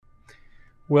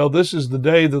Well, this is the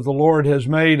day that the Lord has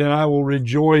made, and I will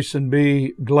rejoice and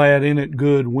be glad in it.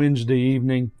 Good Wednesday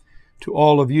evening to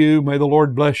all of you. May the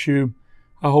Lord bless you.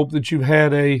 I hope that you've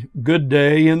had a good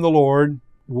day in the Lord,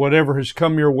 whatever has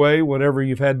come your way, whatever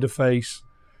you've had to face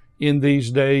in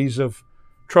these days of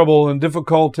trouble and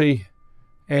difficulty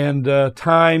and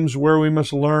times where we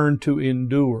must learn to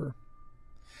endure.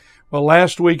 Well,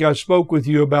 last week I spoke with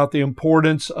you about the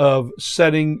importance of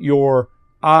setting your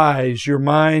eyes, your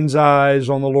mind's eyes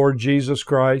on the Lord Jesus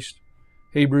Christ,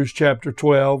 Hebrews chapter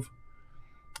 12,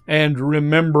 and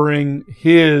remembering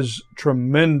His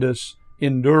tremendous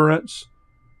endurance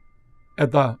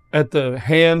at the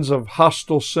hands of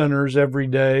hostile sinners every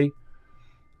day.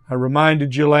 I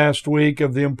reminded you last week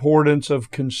of the importance of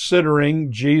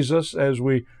considering Jesus as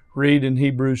we read in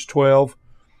Hebrews 12,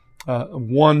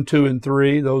 1, 2, and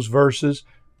 3, those verses.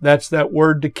 That's that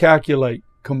word to calculate.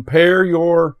 Compare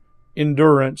your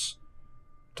endurance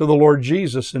to the Lord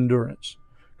Jesus' endurance.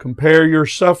 Compare your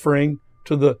suffering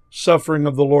to the suffering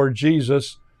of the Lord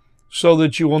Jesus so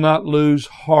that you will not lose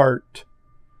heart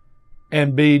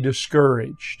and be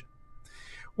discouraged.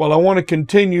 Well, I want to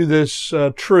continue this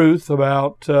truth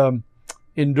about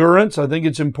endurance. I think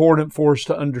it's important for us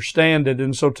to understand it.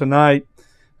 And so tonight,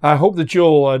 I hope that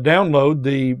you'll download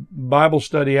the Bible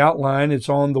study outline. It's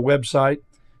on the website.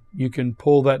 You can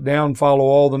pull that down, follow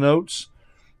all the notes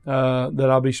that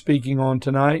I'll be speaking on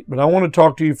tonight. But I want to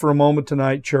talk to you for a moment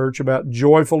tonight, church, about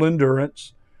joyful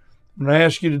endurance. I'm going to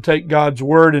ask you to take God's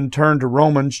Word and turn to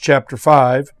Romans chapter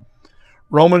 5.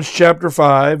 Romans chapter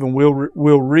 5, and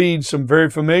we'll read some very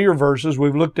familiar verses.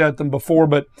 We've looked at them before,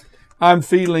 but I'm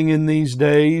feeling in these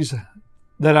days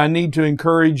that I need to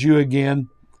encourage you again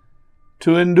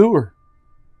to endure,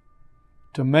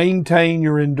 to maintain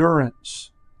your endurance,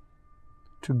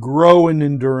 to grow in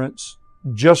endurance.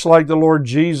 Just like the Lord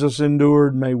Jesus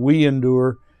endured, may we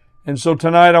endure. And so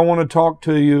tonight I want to talk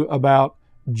to you about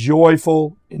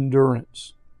joyful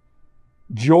endurance.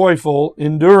 Joyful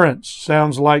endurance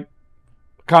sounds like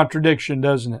a contradiction,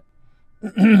 doesn't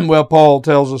it? Well, Paul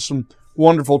tells us some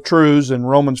wonderful truths in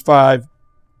Romans 5,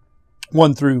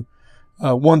 1 through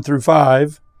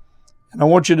 5. And I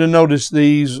want you to notice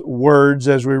these words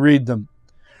as we read them.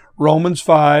 Romans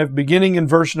 5, beginning in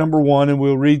verse number 1, and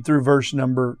we'll read through verse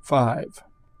number 5.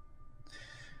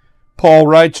 Paul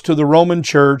writes to the Roman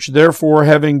church, "Therefore,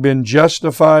 having been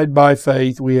justified by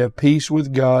faith, we have peace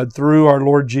with God through our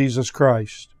Lord Jesus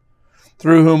Christ,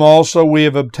 through whom also we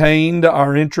have obtained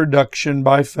our introduction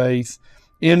by faith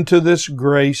into this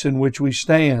grace in which we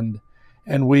stand,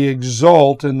 and we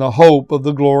exult in the hope of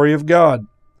the glory of God.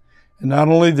 And not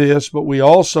only this, but we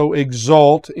also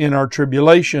exult in our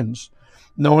tribulations,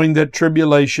 knowing that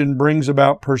tribulation brings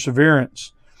about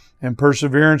perseverance, and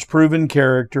perseverance proven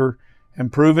character,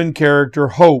 and proven character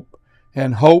hope.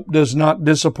 And hope does not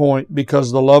disappoint,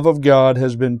 because the love of God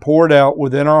has been poured out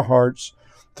within our hearts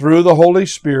through the Holy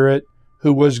Spirit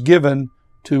who was given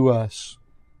to us."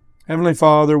 Heavenly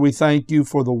Father, we thank you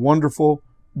for the wonderful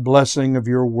blessing of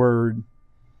your word.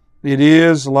 It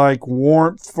is like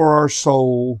warmth for our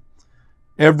soul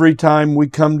every time we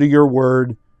come to your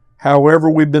word. However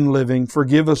we've been living,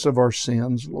 forgive us of our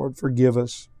sins, Lord, forgive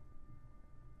us.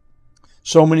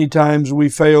 So many times we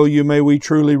fail you. May we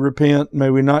truly repent. May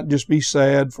we not just be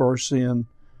sad for our sin,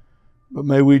 but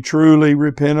may we truly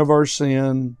repent of our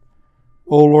sin.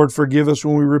 Oh, Lord, forgive us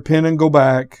when we repent and go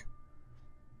back.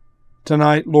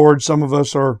 Tonight, Lord, some of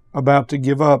us are about to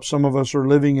give up. Some of us are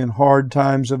living in hard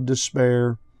times of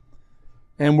despair,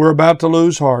 and we're about to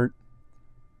lose heart.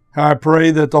 I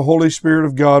pray that the Holy Spirit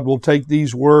of God will take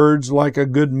these words like a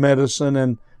good medicine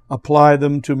and apply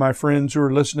them to my friends who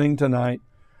are listening tonight.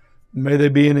 May they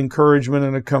be an encouragement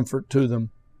and a comfort to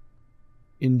them.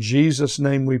 In Jesus'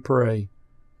 name we pray.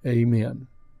 Amen.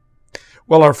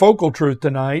 Well, our focal truth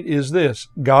tonight is this: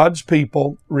 God's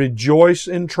people rejoice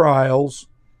in trials.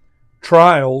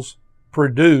 Trials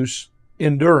produce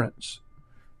endurance.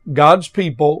 God's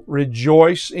people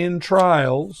rejoice in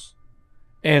trials,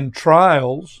 and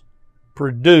trials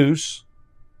produce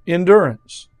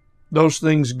endurance. Those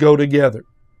things go together.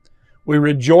 We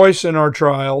rejoice in our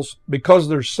trials because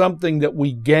there's something that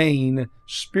we gain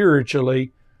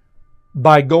spiritually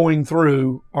by going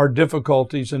through our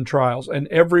difficulties and trials. And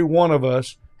every one of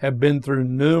us have been through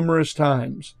numerous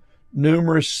times,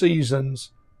 numerous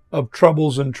seasons of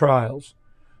troubles and trials.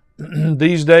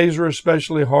 These days are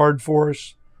especially hard for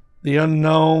us. The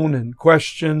unknown and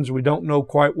questions, we don't know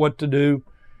quite what to do.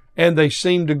 And they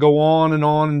seem to go on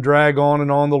and drag on and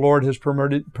on. The Lord has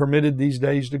permitted these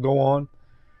days to go on,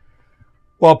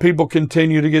 while people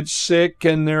continue to get sick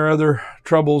and there are other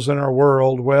troubles in our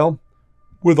world. Well,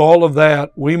 with all of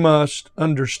that, we must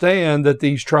understand that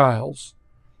these trials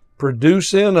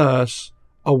produce in us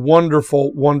a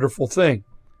wonderful, wonderful thing.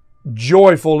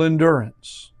 Joyful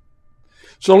endurance.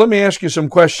 So let me ask you some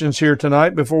questions here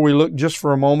tonight before we look just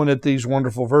for a moment at these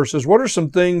wonderful verses. What are some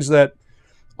things that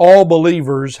all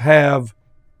believers have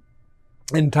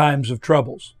in times of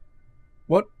troubles?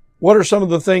 What are some of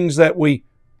the things that we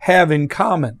have in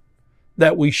common,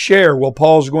 that we share? Well,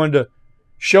 Paul's going to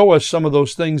show us some of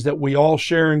those things that we all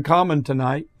share in common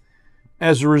tonight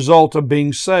as a result of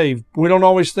being saved. We don't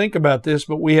always think about this,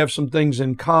 but we have some things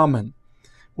in common.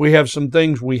 We have some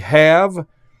things we have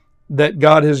that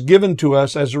God has given to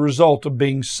us as a result of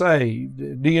being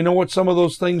saved. Do you know what some of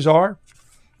those things are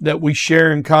that we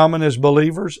share in common as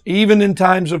believers, even in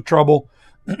times of trouble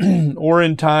or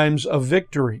in times of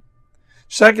victory?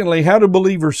 Secondly, how do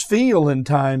believers feel in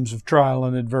times of trial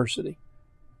and adversity?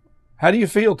 How do you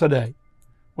feel today?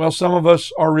 Well, some of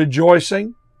us are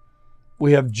rejoicing.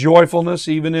 We have joyfulness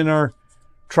even in our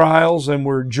trials, and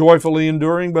we're joyfully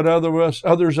enduring, but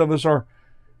others of us are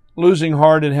losing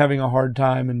heart and having a hard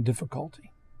time and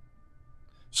difficulty.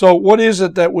 So what is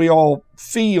it that we all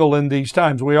feel in these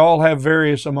times? We all have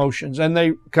various emotions, and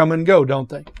they come and go, don't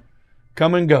they?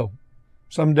 Come and go.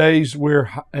 Some days we're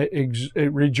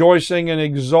rejoicing and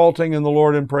exalting in the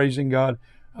Lord and praising God.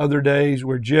 Other days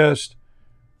we're just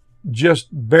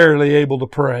barely able to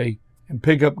pray and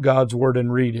pick up God's Word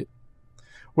and read it.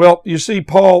 Well, you see,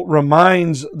 Paul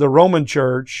reminds the Roman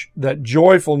church that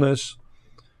joyfulness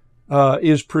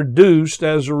is produced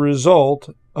as a result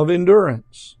of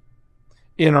endurance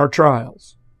in our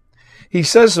trials. He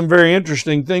says some very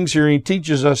interesting things here. He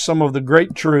teaches us some of the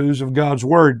great truths of God's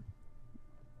Word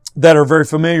that are very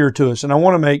familiar to us. And I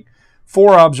want to make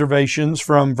 4 observations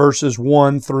from verses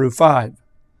 1 through 5.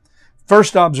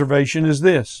 First observation is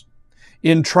this: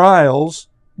 in trials,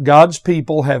 God's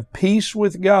people have peace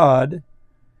with God,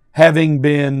 having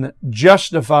been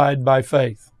justified by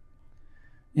faith.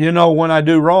 You know, when I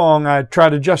do wrong, I try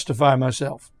to justify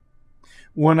myself.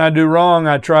 When I do wrong,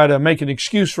 I try to make an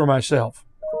excuse for myself.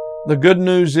 The good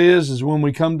news is when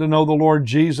we come to know the Lord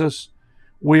Jesus,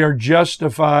 we are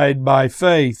justified by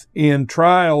faith. In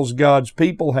trials, God's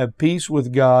people have peace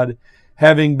with God,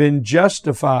 having been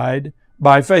justified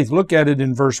by faith. Look at it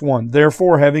in verse 1.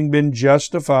 Therefore, having been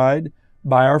justified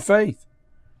by our faith.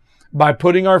 By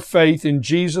putting our faith in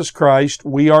Jesus Christ,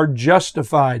 we are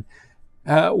justified.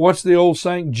 What's the old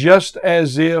saying? Just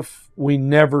as if we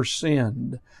never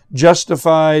sinned.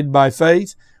 Justified by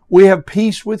faith, we have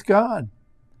peace with God.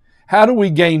 How do we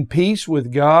gain peace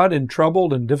with God in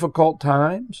troubled and difficult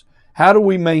times? How do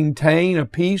we maintain a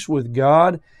peace with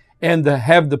God and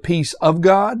have the peace of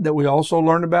God that we also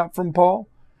learn about from Paul?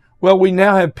 Well, we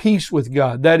now have peace with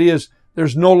God. That is,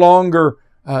 there's no longer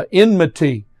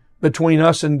enmity between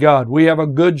us and God. We have a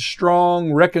good,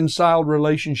 strong, reconciled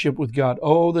relationship with God.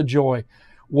 Oh, the joy.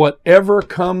 Whatever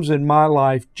comes in my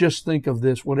life, just think of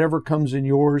this. Whatever comes in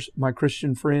yours, my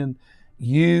Christian friend,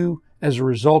 you, as a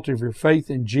result of your faith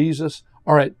in Jesus,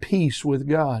 are at peace with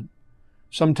God.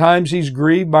 Sometimes He's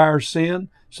grieved by our sin.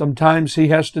 Sometimes He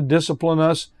has to discipline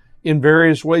us in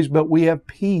various ways, but we have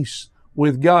peace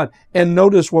with God. And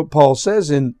notice what Paul says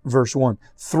in verse 1,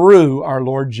 through our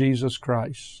Lord Jesus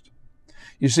Christ.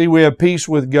 You see, we have peace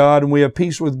with God, and we have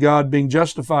peace with God being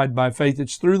justified by faith.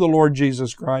 It's through the Lord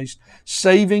Jesus Christ.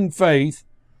 Saving faith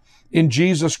in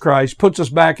Jesus Christ puts us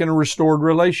back in a restored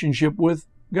relationship with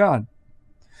God.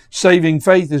 Saving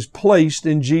faith is placed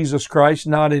in Jesus Christ,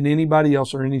 not in anybody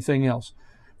else or anything else.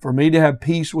 For me to have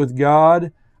peace with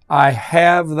God, I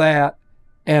have that,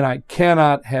 and I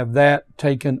cannot have that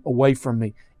taken away from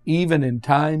me, even in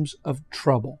times of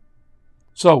trouble.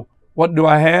 So, what do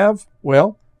I have?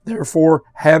 Well, therefore,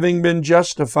 having been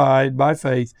justified by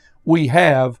faith, we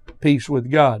have peace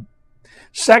with God.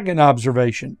 Second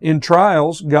observation, in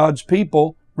trials, God's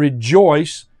people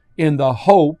rejoice in the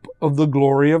hope of the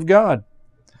glory of God.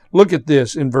 Look at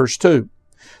this in verse 2.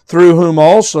 Through whom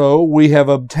also we have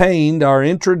obtained our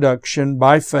introduction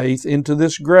by faith into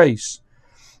this grace,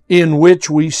 in which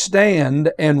we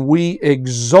stand and we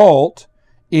exalt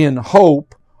in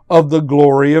hope of the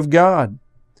glory of God.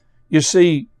 You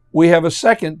see, we have a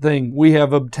second thing. We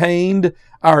have obtained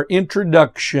our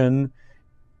introduction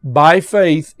by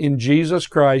faith in Jesus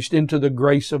Christ into the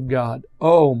grace of God.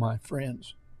 Oh, my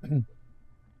friends.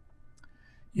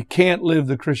 You can't live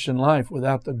the Christian life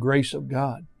without the grace of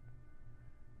God.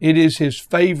 It is His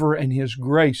favor and His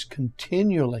grace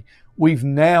continually. We've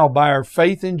now, by our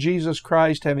faith in Jesus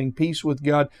Christ, having peace with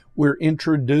God, we're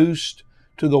introduced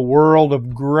to the world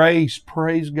of grace.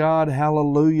 Praise God.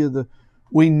 Hallelujah.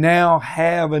 We now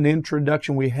have an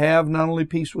introduction. We have not only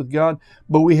peace with God,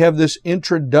 but we have this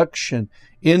introduction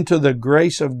into the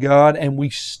grace of God, and we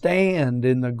stand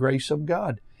in the grace of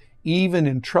God. Even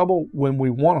in trouble, when we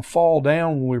want to fall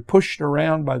down, when we're pushed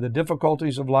around by the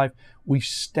difficulties of life, we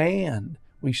stand.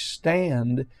 We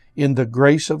stand in the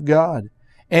grace of God.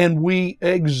 And we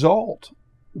exalt.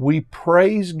 We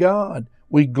praise God.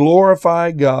 We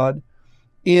glorify God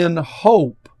in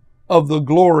hope of the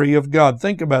glory of God.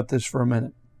 Think about this for a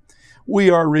minute. We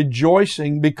are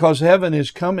rejoicing because heaven is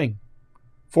coming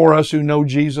for us who know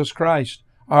Jesus Christ.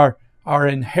 Our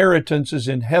inheritance is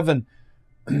in heaven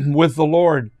with the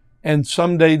Lord. And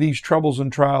someday these troubles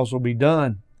and trials will be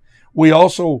done. We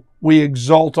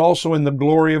exalt also in the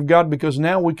glory of God, because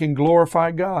now we can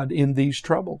glorify God in these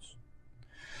troubles.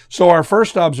 So our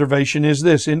first observation is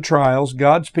this: in trials,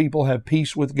 God's people have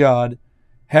peace with God,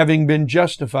 having been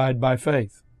justified by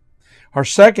faith. Our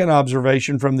second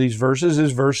observation from these verses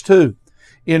is verse 2.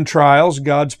 In trials,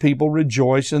 God's people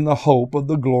rejoice in the hope of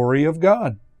the glory of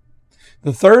God.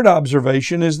 The third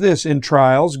observation is this: in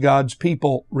trials, God's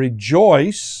people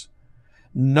rejoice,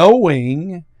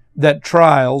 knowing that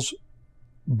trials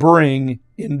bring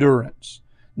endurance.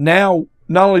 Now,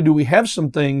 not only do we have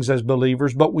some things as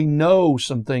believers, but we know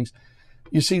some things.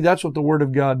 You see, that's what the Word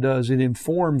of God does. It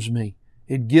informs me.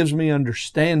 It gives me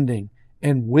understanding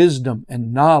and wisdom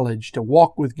and knowledge to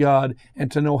walk with God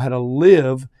and to know how to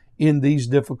live in these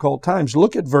difficult times.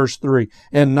 Look at verse 3.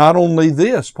 And not only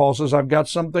this, Paul says, I've got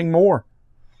something more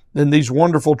than these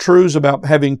wonderful truths about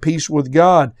having peace with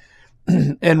God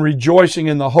and rejoicing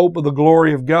in the hope of the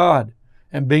glory of God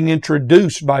and being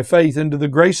introduced by faith into the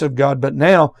grace of God. But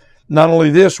now, not only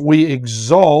this, we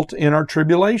exalt in our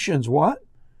tribulations. What?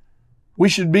 We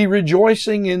should be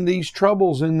rejoicing in these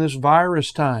troubles in this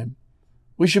virus time.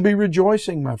 We should be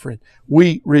rejoicing, my friend.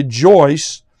 We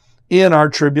rejoice in our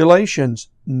tribulations,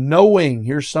 knowing,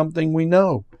 here's something we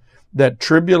know, that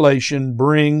tribulation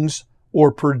brings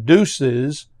or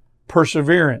produces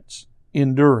perseverance,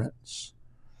 endurance.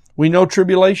 We know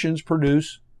tribulations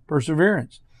produce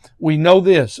perseverance. We know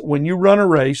this: when you run a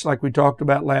race, like we talked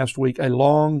about last week, a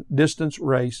long distance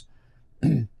race,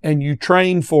 and you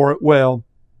train for it well,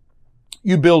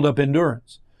 you build up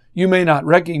endurance. You may not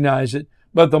recognize it,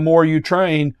 but the more you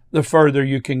train, the further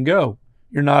you can go.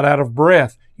 You're not out of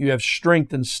breath. You have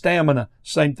strength and stamina.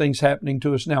 Same thing's happening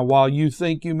to us now. While you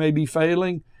think you may be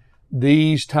failing,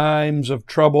 these times of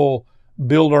trouble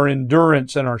build our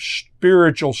endurance and our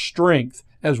spiritual strength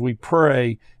as we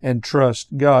pray and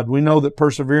trust God. We know that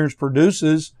perseverance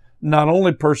produces not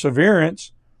only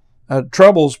perseverance,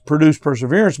 troubles produce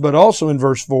perseverance, but also in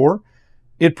verse 4,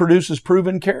 it produces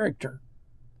proven character.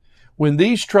 When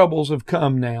these troubles have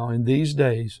come now in these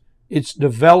days, it's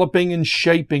developing and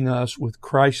shaping us with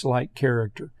Christ-like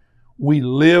character. We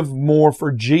live more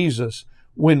for Jesus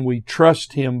when we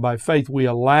trust Him by faith. We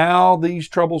allow these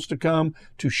troubles to come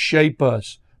to shape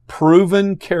us.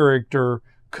 Proven character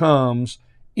comes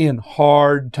in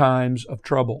hard times of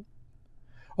trouble.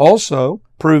 Also,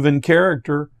 proven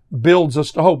character builds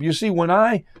us to hope. You see, when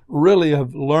I really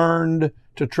have learned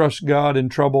to trust God in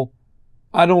trouble,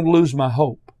 I don't lose my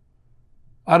hope.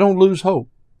 I don't lose hope.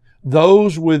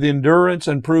 Those with endurance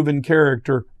and proven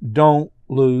character don't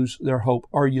lose their hope.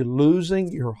 Are you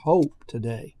losing your hope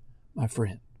today, my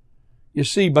friend? You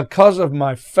see, because of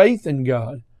my faith in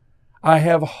God, I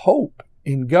have hope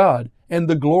in God and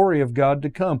the glory of God to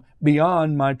come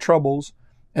beyond my troubles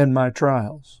and my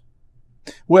trials.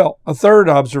 Well, a third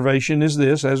observation is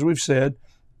this: as we've said,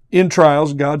 in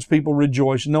trials, God's people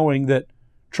rejoice, knowing that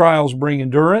trials bring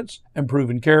endurance and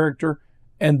proven character,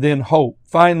 and then hope.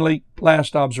 Finally,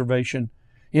 last observation: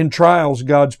 in trials,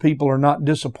 God's people are not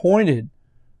disappointed.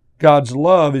 God's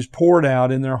love is poured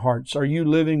out in their hearts. Are you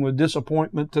living with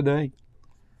disappointment today?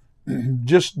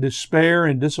 Just despair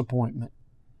and disappointment.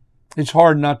 It's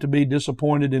hard not to be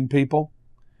disappointed in people.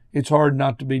 It's hard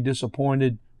not to be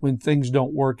disappointed when things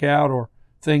don't work out or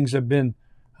things have been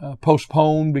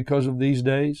postponed because of these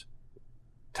days.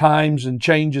 Times and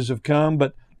changes have come,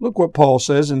 but look what Paul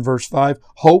says in verse 5.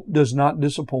 Hope does not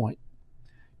disappoint.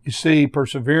 You see,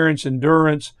 perseverance,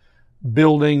 endurance,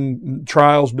 building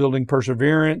trials, building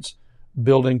perseverance,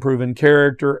 building proven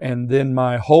character, and then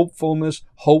my hopefulness.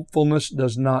 Hopefulness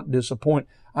does not disappoint.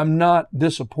 I'm not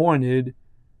disappointed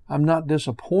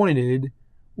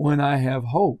when I have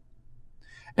hope.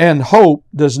 And hope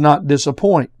does not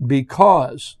disappoint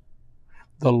because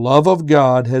the love of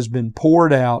God has been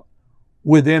poured out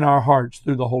within our hearts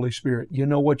through the Holy Spirit. You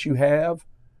know what you have?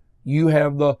 You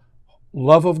have the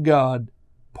love of God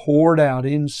poured out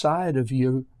inside of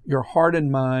you, your heart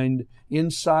and mind,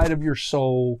 inside of your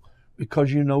soul,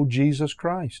 because you know Jesus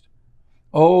Christ.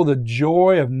 Oh, the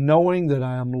joy of knowing that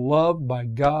I am loved by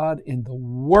God in the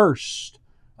worst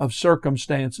of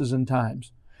circumstances and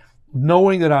times.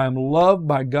 Knowing that I am loved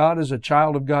by God as a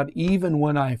child of God, even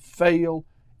when I fail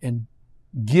and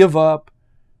give up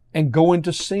and go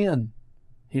into sin.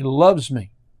 He loves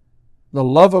me. The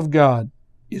love of God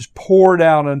is poured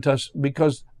out unto us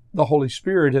because the Holy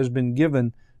Spirit has been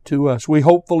given to us. We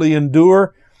hopefully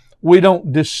endure. We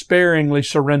don't despairingly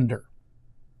surrender.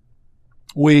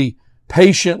 We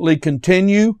patiently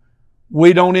continue.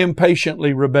 We don't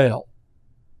impatiently rebel.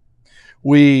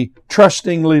 We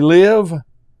trustingly live.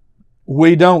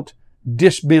 We don't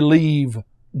disbelieve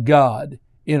God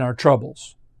in our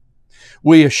troubles.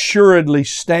 We assuredly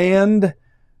stand,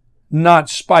 not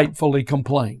spitefully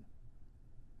complain.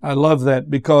 I love that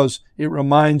because it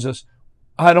reminds us,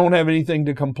 I don't have anything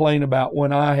to complain about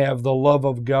when I have the love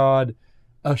of God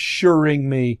assuring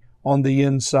me on the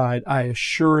inside. I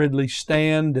assuredly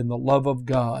stand in the love of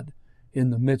God in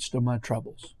the midst of my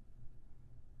troubles.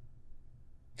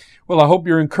 Well, I hope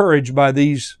you're encouraged by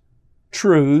these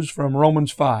truths from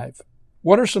Romans 5.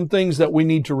 What are some things that we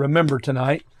need to remember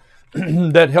tonight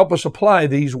that help us apply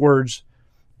these words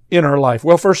in our life?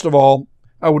 Well, first of all,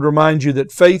 I would remind you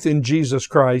that faith in Jesus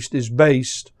Christ is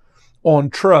based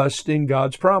on trust in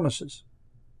God's promises.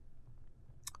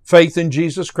 Faith in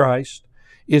Jesus Christ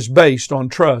is based on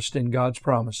trust in God's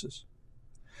promises.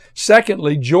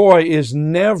 Secondly, joy is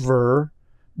never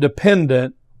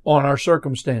dependent on our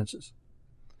circumstances.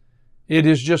 It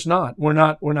is just not.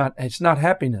 It's not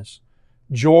happiness.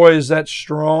 Joy is that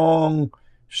strong,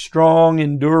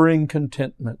 enduring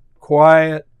contentment,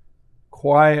 quiet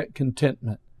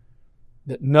contentment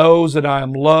that knows that I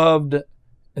am loved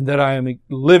and that I am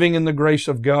living in the grace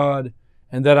of God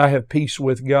and that I have peace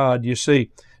with God. You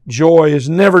see, joy is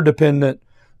never dependent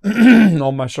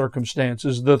on my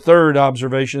circumstances. The third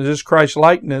observation is this: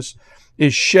 Christ-likeness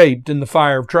is shaped in the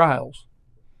fire of trials.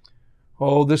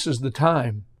 Oh, this is the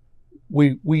time.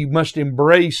 We must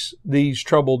embrace these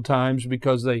troubled times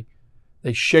because they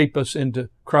shape us into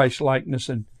Christ-likeness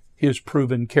and His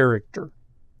proven character.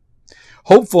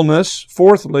 Hopefulness,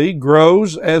 fourthly,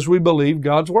 grows as we believe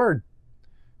God's Word.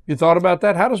 You thought about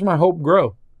that? How does my hope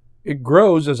grow? It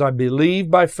grows as I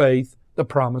believe by faith the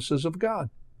promises of God.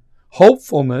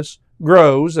 Hopefulness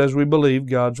grows as we believe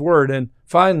God's Word. And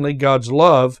finally, God's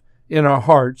love in our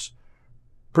hearts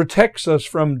protects us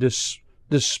from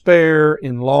despair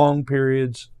in long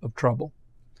periods of trouble.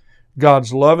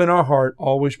 God's love in our heart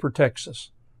always protects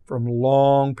us from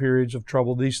long periods of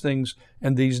trouble. These things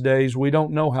and these days, we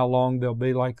don't know how long they'll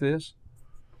be like this.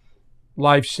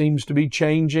 Life seems to be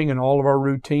changing and all of our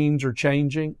routines are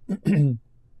changing.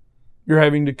 You're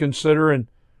having to consider and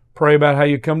pray about how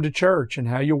you come to church and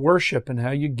how you worship and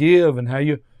how you give and how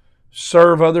you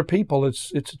serve other people.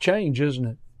 It's a change, isn't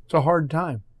it? It's a hard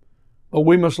time. But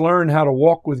we must learn how to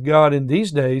walk with God in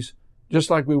these days just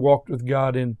like we walked with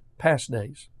God in past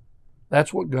days.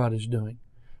 That's what God is doing.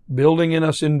 Building in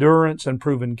us endurance and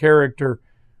proven character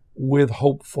with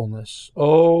hopefulness.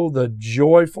 Oh, the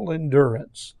joyful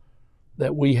endurance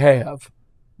that we have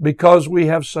because we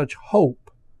have such hope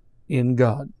in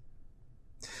God.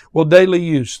 Well, daily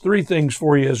use. 3 things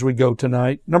for you as we go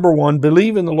tonight. Number 1,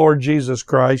 believe in the Lord Jesus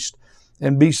Christ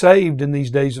and be saved in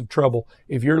these days of trouble.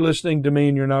 If you're listening to me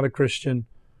and you're not a Christian,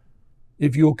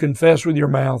 if you'll confess with your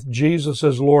mouth Jesus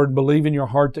as Lord, believe in your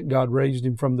heart that God raised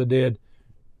Him from the dead,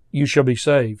 you shall be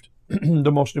saved.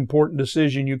 The most important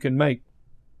decision you can make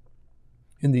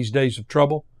in these days of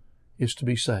trouble is to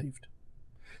be saved.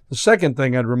 The second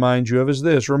thing I'd remind you of is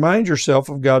this: remind yourself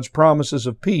of God's promises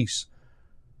of peace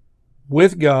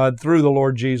with God through the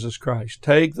Lord Jesus Christ.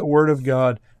 Take the Word of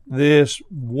God, this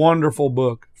wonderful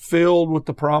book filled with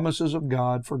the promises of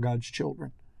God for God's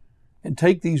children, and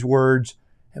take these words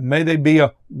and may they be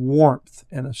a warmth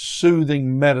and a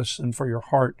soothing medicine for your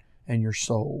heart and your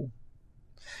soul.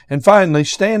 And finally,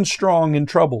 stand strong in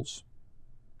troubles.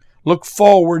 Look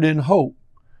forward in hope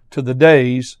to the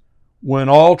days when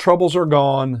all troubles are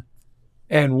gone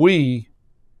and we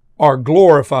are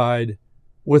glorified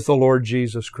with the Lord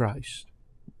Jesus Christ.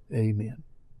 Amen.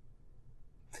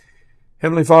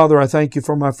 Heavenly Father, I thank you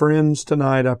for my friends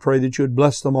tonight. I pray that you would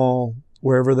bless them all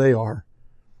wherever they are.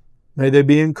 May they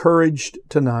be encouraged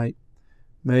tonight.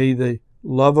 May the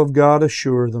love of God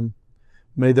assure them.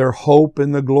 May their hope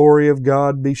in the glory of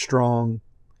God be strong.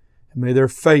 And may their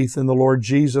faith in the Lord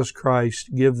Jesus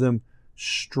Christ give them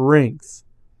strength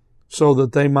so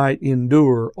that they might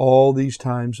endure all these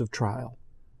times of trial.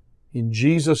 In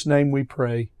Jesus' name we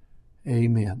pray.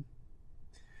 Amen.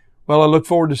 Well, I look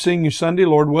forward to seeing you Sunday,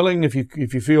 Lord willing. If you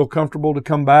feel comfortable to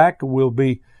come back, we'll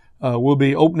be We'll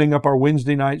be opening up our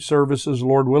Wednesday night services,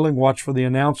 Lord willing. Watch for the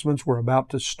announcements. We're about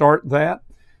to start that.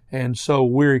 And so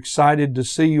we're excited to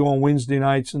see you on Wednesday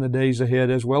nights in the days ahead,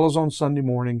 as well as on Sunday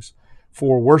mornings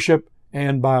for worship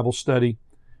and Bible study.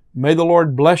 May the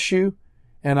Lord bless you,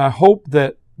 and I hope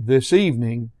that this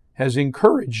evening has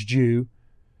encouraged you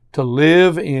to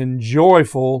live in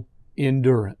joyful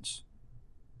endurance.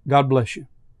 God bless you.